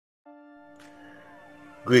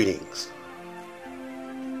Greetings.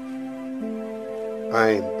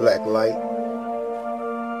 I am Black Light.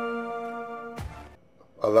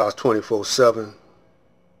 Allah's 24/7.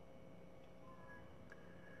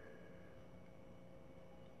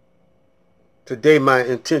 Today my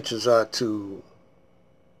intentions are to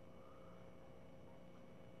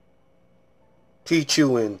teach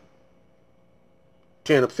you in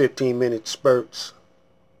 10 or 15 minute spurts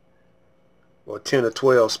or 10 or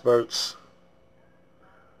 12 spurts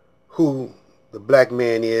who the black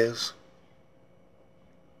man is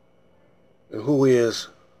and who is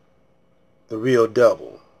the real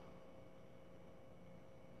devil.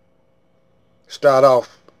 Start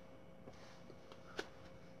off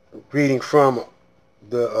reading from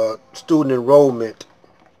the student enrollment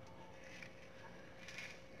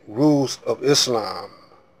rules of Islam,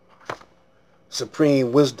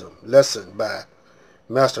 Supreme Wisdom lesson by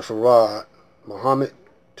Master Farad Muhammad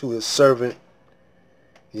to his servant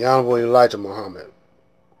the Honorable Elijah Muhammad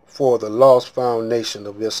for the lost foundation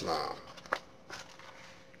of Islam.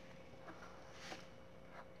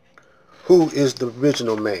 Who is the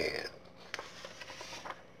original man?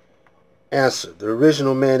 Answer. The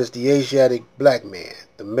original man is the Asiatic black man,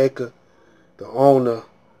 the maker, the owner,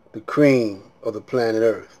 the cream of the planet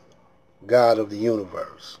Earth, God of the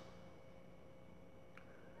universe.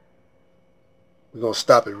 We're going to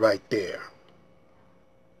stop it right there.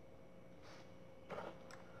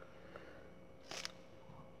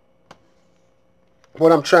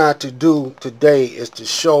 What I'm trying to do today is to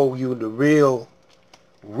show you the real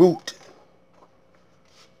root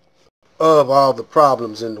of all the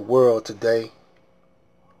problems in the world today,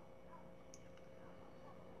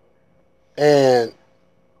 and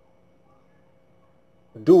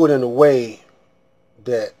do it in a way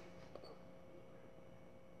that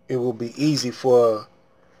it will be easy for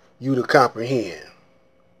you to comprehend.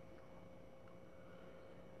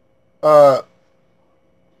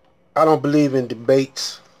 I don't believe in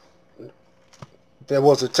debates. There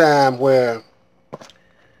was a time where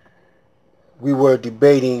we were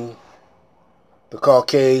debating the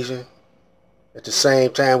Caucasian. At the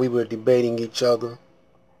same time, we were debating each other.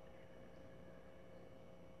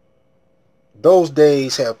 Those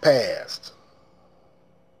days have passed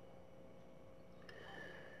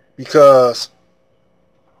because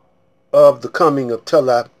of the coming of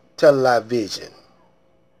television.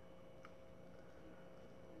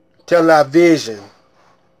 Television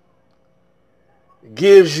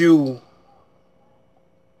gives you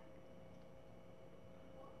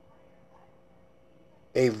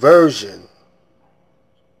a version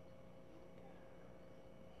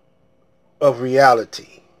of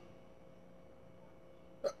reality,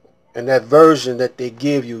 and that version that they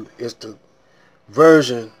give you is the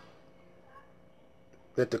version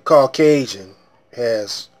that the Caucasian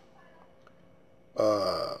has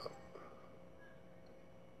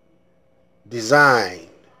designed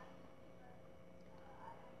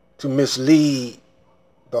to mislead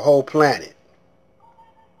the whole planet.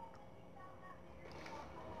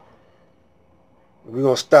 We're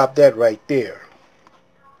going to stop that right there.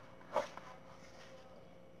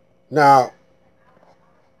 Now,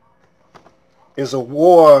 is a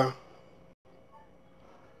war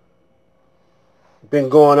been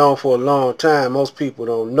going on for a long time? Most people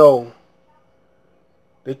don't know.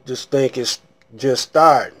 They just think it's just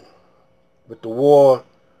starting. But the war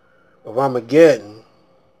of Armageddon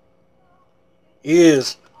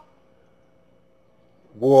is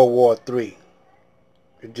World War III.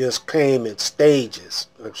 It just came in stages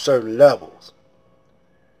at certain levels.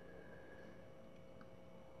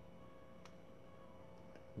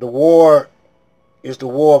 The war is the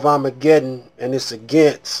war of Armageddon, and it's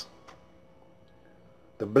against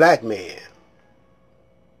the black man.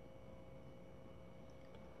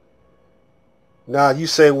 Now you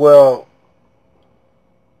say, well,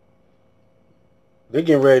 they're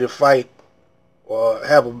getting ready to fight or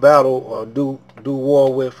have a battle or do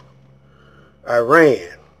war with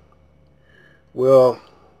Iran. Well,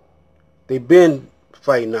 they've been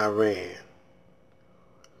fighting Iran,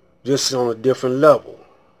 just on a different level.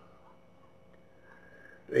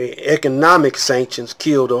 The economic sanctions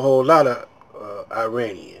killed a whole lot of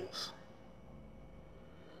Iranians,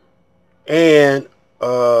 and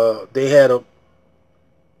they had a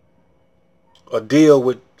deal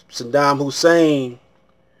with Saddam Hussein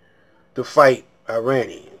to fight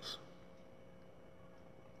Iranians.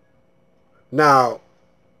 Now,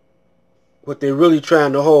 what they're really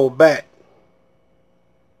trying to hold back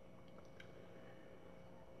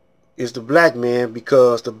is the black man,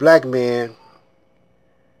 because the black man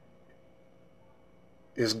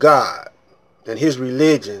is God, and his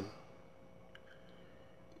religion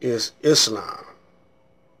is Islam.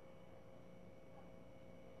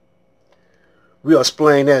 We'll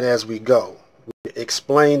explain that as we go.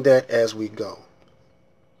 Explain that as we go.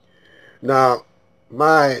 Now,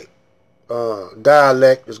 my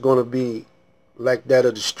dialect is going to be like that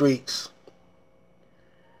of the streets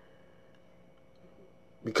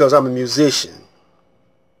because I'm a musician.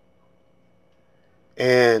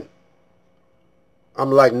 And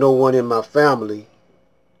I'm like no one in my family,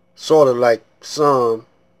 sort of like some,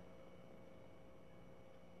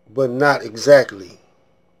 but not exactly.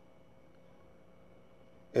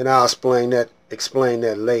 And I'll explain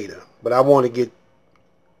that later. But I want to get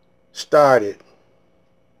started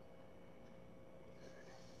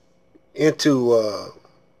into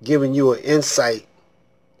giving you an insight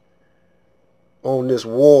on this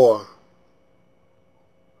war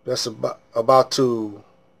that's about to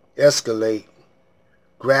escalate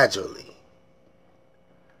gradually.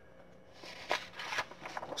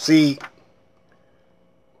 See,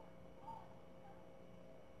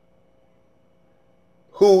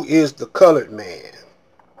 who is the colored man?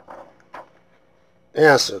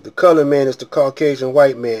 Answer: the colored man is the Caucasian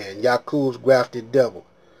white man, Yakub's grafted devil,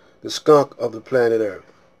 the skunk of the planet Earth.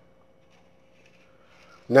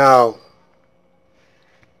 Now,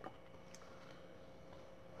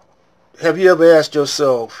 have you ever asked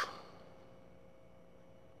yourself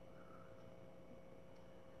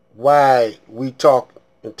why we talk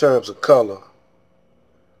in terms of color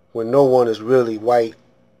when no one is really white,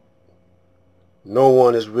 no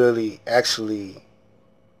one is really actually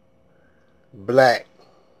black?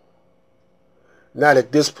 Not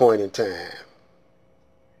at this point in time.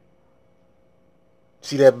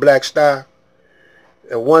 See that black star?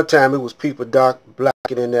 At one time it was people blacker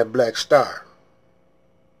than that black star.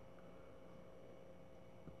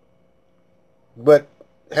 But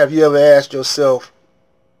have you ever asked yourself,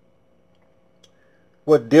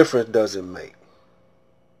 what difference does it make?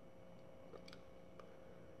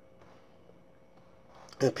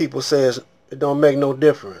 And people say it don't make no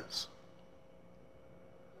difference.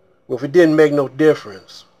 Well, if it didn't make no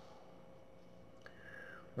difference,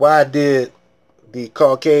 why did the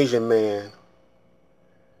Caucasian man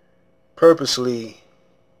purposely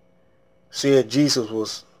say Jesus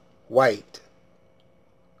was white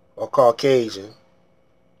or Caucasian,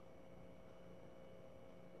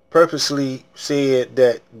 purposely said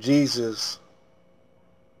that Jesus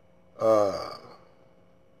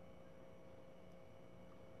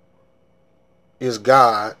is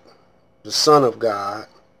God, the Son of God,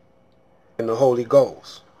 and the Holy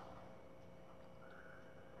Ghost?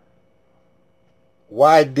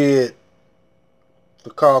 Why did the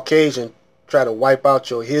Caucasian try to wipe out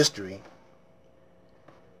your history,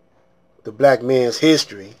 the black man's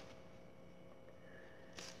history?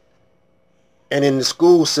 And in the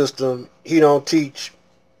school system, he don't teach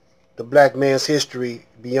the black man's history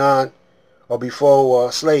beyond or before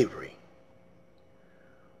slavery.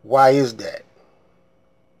 Why is that?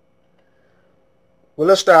 Well,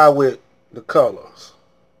 let's start with the colors.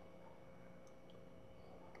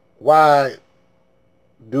 Why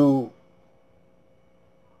do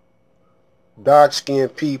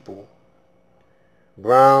dark-skinned people,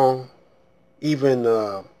 brown, even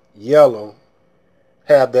yellow,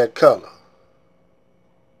 have that color?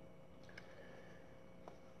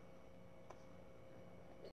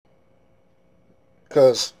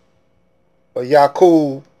 Because a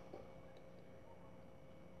Yakub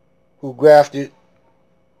who grafted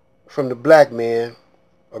from the black man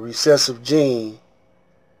a recessive gene,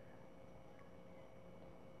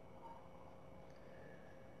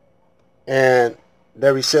 and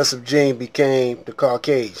that recessive gene became the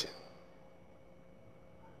Caucasian.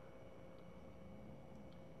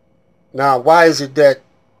 Now, why is it that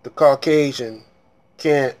the Caucasian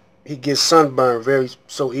he gets sunburned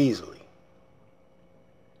so easily?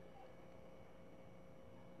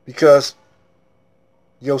 Because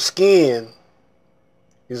your skin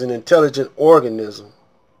is an intelligent organism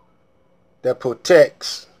that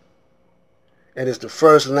protects and is the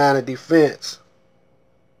first line of defense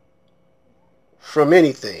from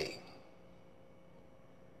anything.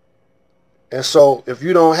 And so if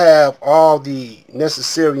you don't have all the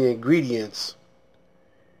necessary ingredients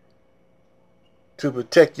to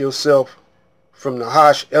protect yourself from the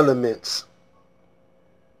harsh elements,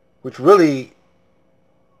 which really,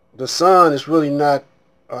 the sun is really not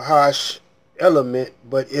a harsh element,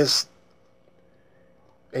 but it's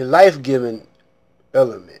a life-giving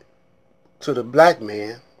element to the black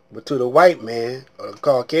man. But to the white man or the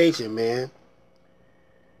Caucasian man,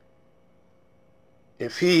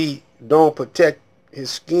 if he don't protect his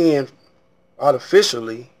skin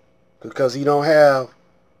artificially, because he don't have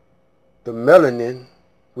the melanin,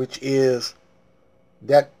 which is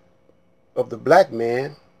that of the black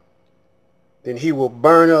man, then he will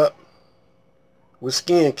burn up with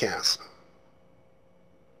skin cancer.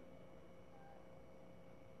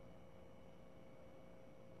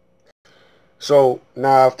 So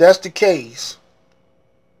now if that's the case,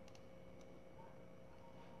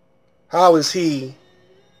 how is he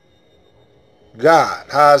God?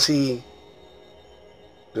 How is he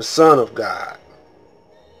the Son of God?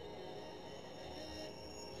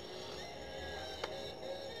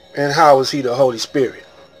 And how is he the Holy Spirit?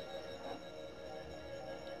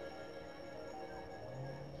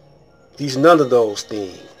 He's none of those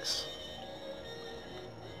things.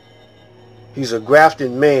 He's a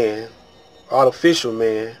grafted man, artificial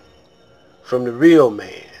man, from the real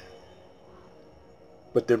man.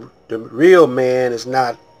 But the real man is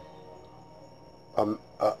not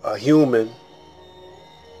a human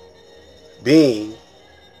being.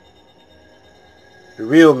 The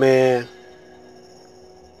real man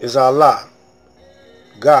is Allah,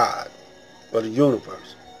 God of the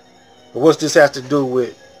universe. But what's this have to do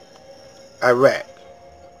with Iran?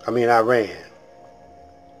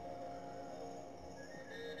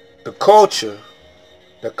 The culture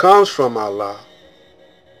that comes from Allah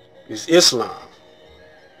is Islam.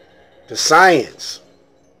 The science,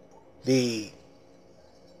 the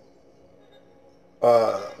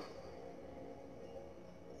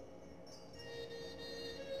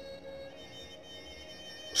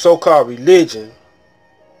so-called religion,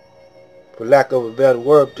 for lack of a better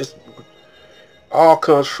word, this all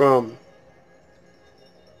comes from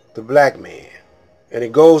the black man. And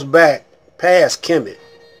it goes back past Kemet.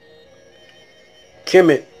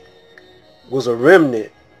 Kemet was a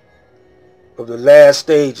remnant of the last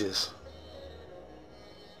stages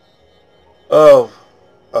of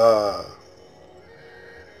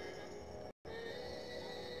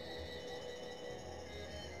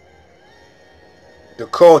the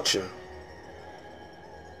culture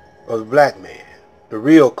of the black man, the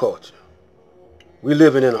real culture. We're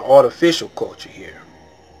living in an artificial culture here.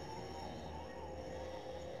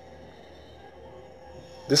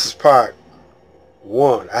 This is part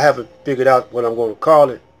 1. I haven't figured out what I'm going to call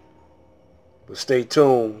it, but stay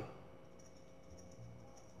tuned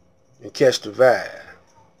and catch the vibe.